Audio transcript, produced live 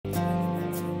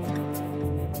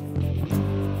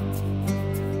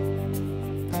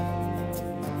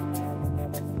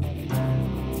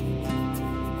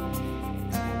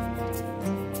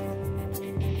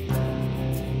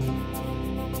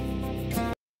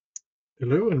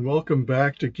Hello and welcome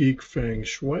back to Geek Feng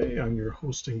Shui. I'm your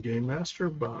host and game master,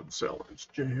 Bob Sellers,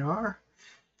 JR.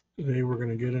 Today we're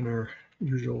going to get in our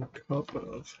usual cup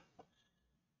of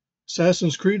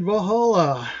Assassin's Creed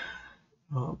Valhalla.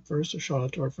 First, a shout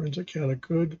out to our friends at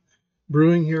Good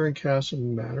Brewing here in Castle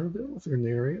Matterville, if you're in the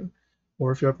area.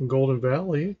 Or if you're up in Golden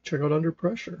Valley, check out Under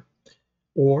Pressure.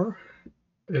 Or,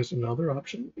 as another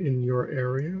option, in your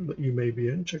area that you may be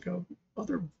in, check out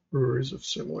other breweries of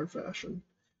similar fashion.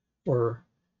 For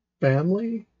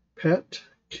family, pet,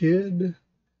 kid,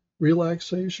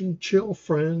 relaxation, chill with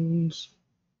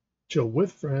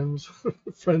friends,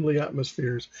 friendly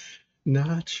atmospheres,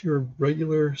 not your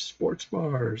regular sports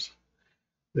bars.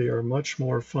 They are much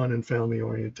more fun and family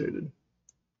oriented.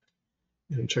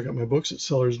 And check out my books at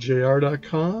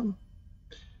sellersjr.com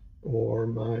or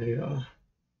my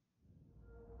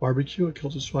barbecue at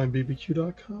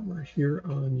kiltoswinebbq.com or here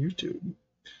on YouTube,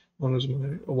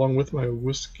 along with my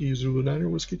Whiskey Zulu Niner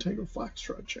Whiskey Tango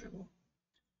Foxtrot channel.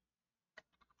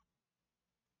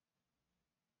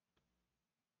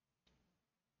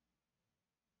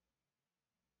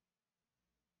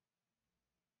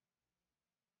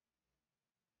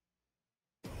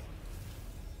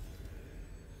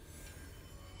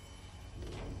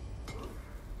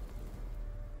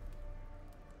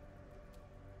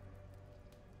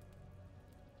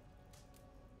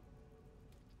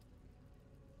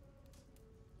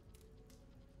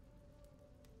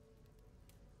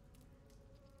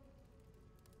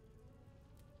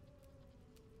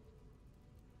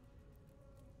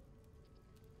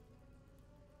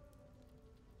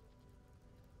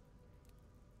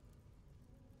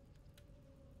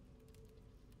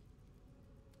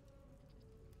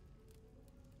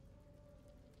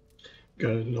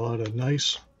 Got a lot of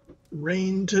nice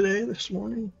rain today, this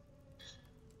morning.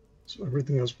 So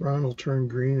everything that's brown will turn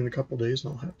green in a couple days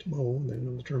and I'll have to mow, and then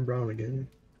it'll turn brown again.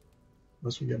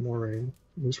 Unless we get more rain.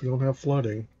 At least we don't have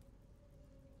flooding.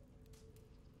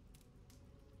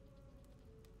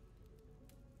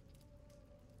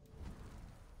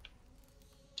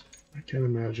 I can't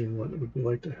imagine what it would be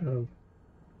like to have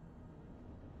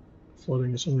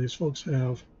flooding as some of these folks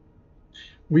have.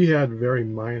 We had very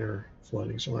minor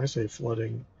flooding. So when I say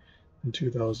flooding in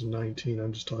 2019,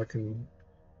 I'm just talking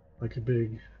like a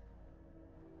big,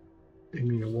 I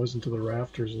mean, it wasn't to the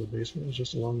rafters of the basement, it was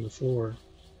just along the floor,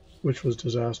 which was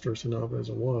disastrous enough as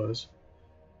it was.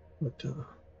 But a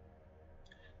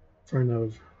friend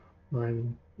of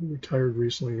mine who retired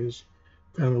recently, his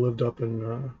family lived up in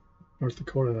North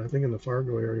Dakota, and I think in the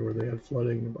Fargo area where they had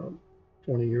flooding about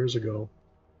 20 years ago.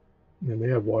 And they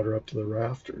had water up to the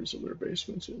rafters of their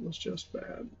basements. It was just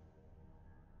bad.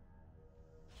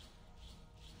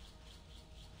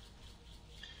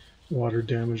 Water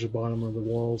damaged the bottom of the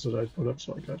walls that I'd put up,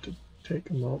 so I got to take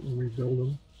them out and rebuild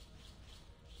them.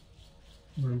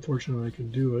 And unfortunately, I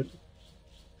could do it.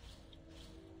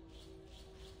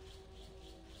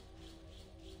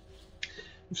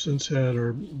 We've since had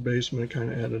our basement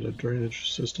kind of added a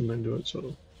drainage system into it,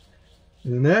 so the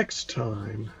next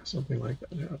time something like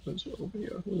that happens, it'll be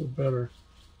a little better.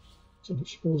 So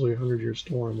it's supposedly a 100-year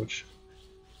storm, which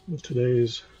with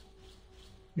today's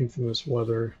infamous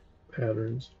weather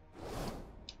patterns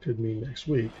could mean next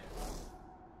week.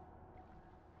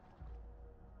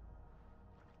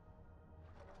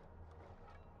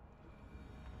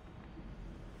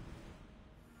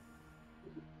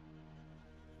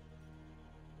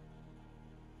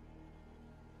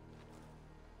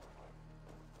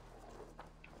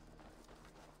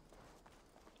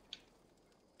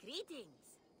 Greetings.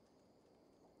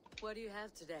 What do you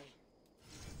have today?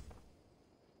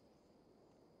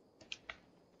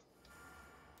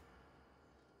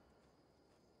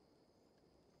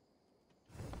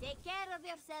 Take care of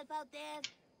yourself out there.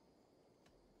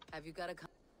 Have you got a...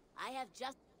 I have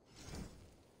just...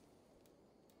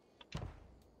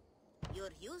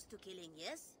 You're used to killing,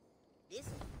 yes?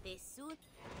 They suit...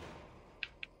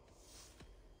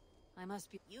 I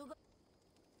must be... You go...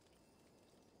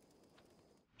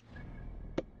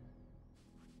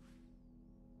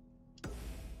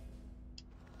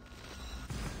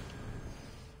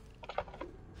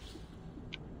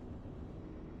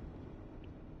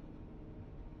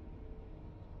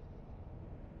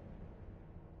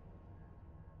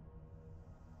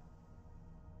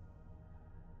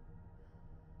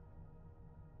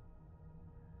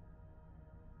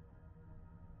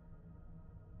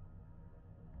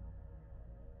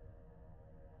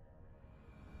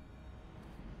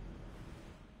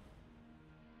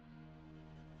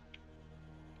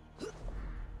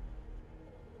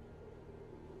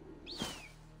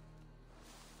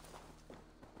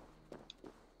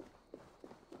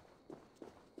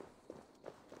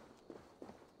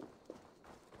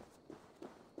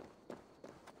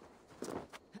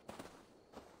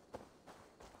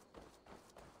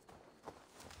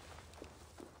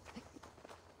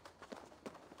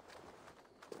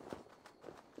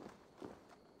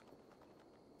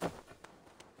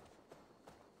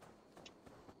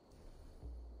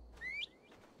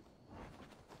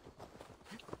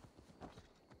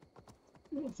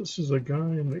 if this is a guy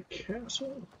in the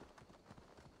castle.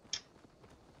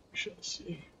 We shall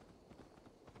see.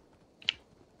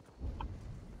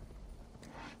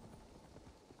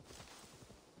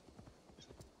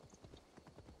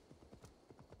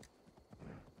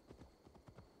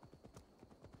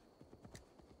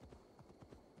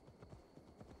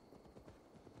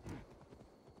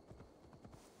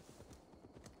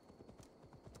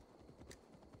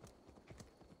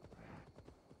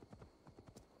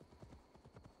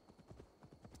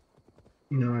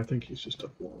 No, I think he's just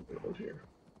up along the road here.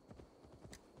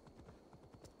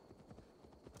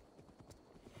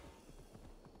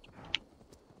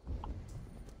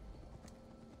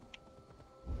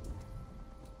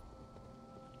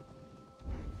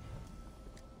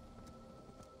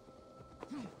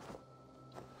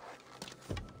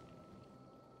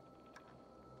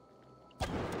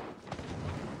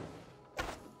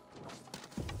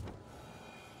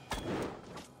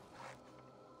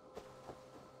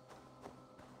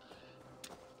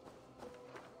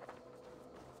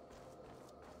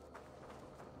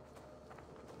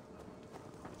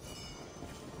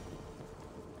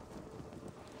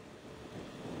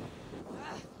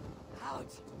 Ouch!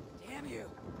 Damn you!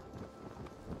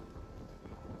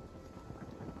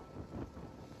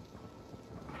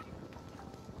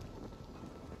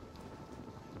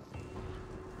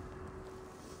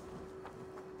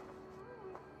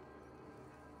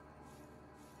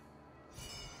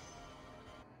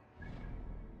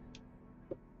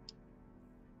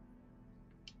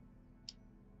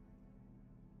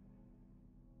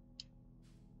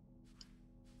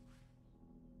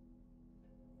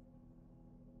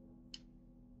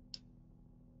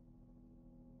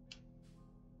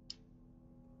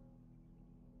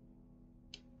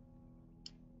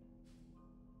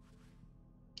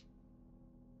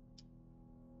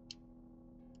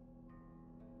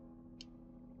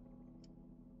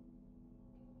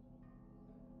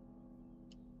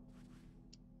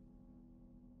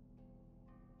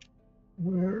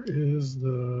 Where is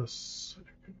the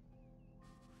second?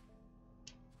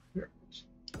 There it is.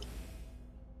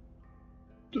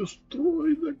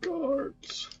 Destroy the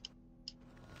guards.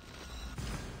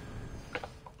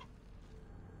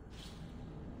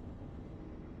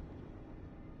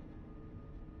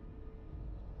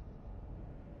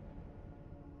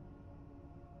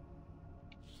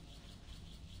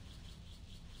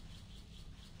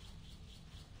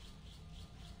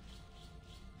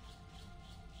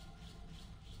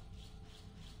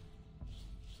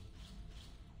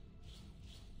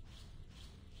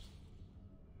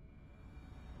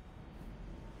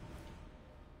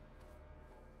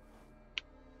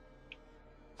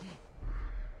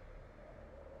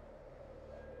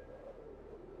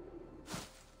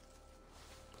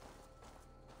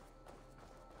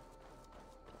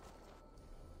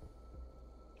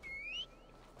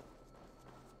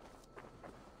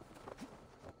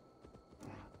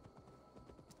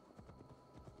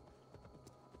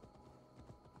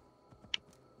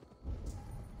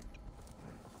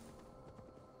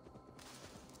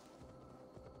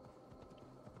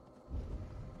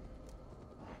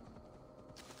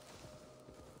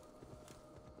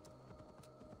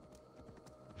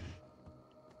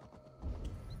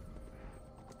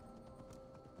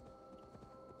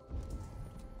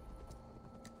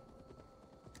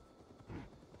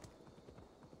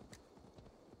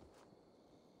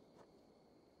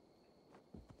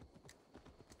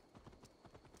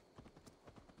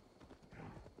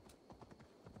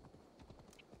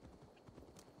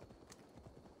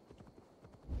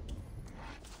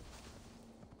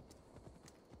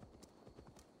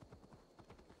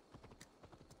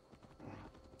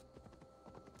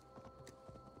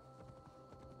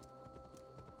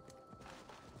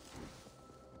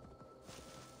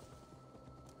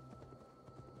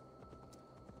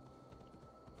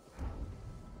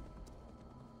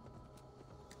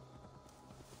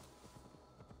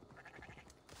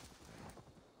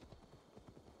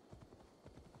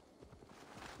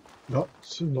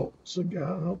 Lots and lots of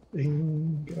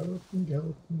galloping, galloping,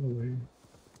 galloping away.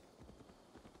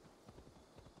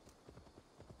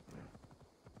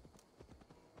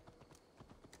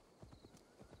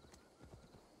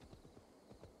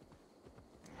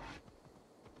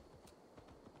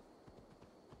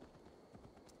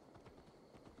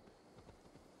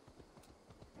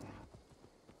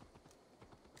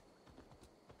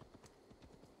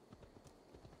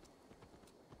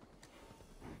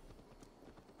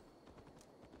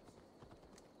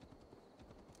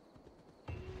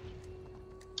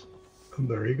 And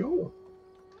there you go.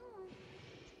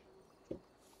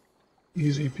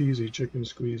 Easy peasy chicken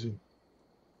squeezy.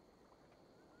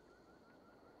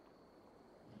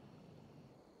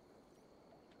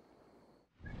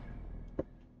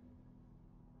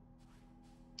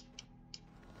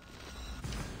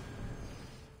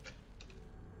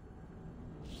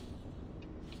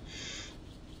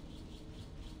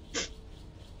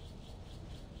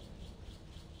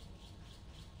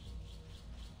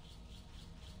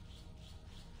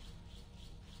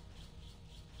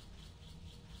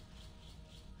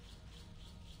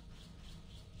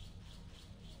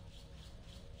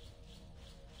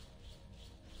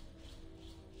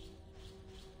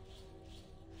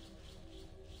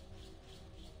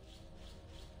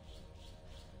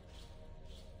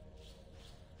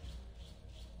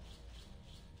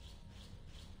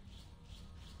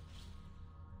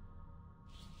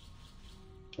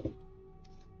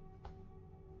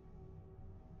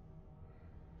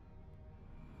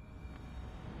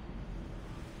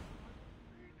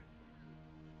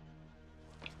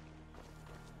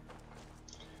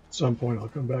 At some point I'll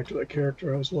come back to that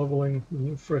character I was leveling, the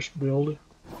new fresh build.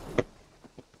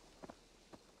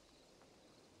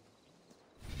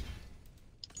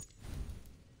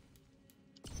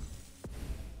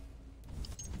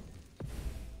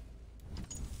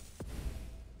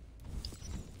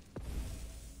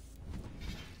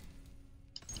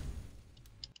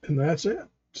 And that's it.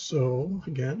 So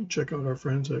again, check out our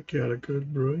friends at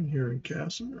Catacould Brewing here in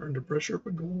Casson, or Under Pressure up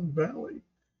at Golden Valley,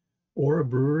 or a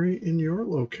brewery in your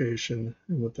location.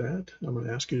 And with that, I'm going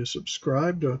to ask you to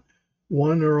subscribe to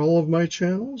one or all of my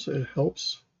channels. It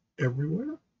helps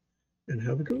everywhere. And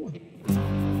have a good one.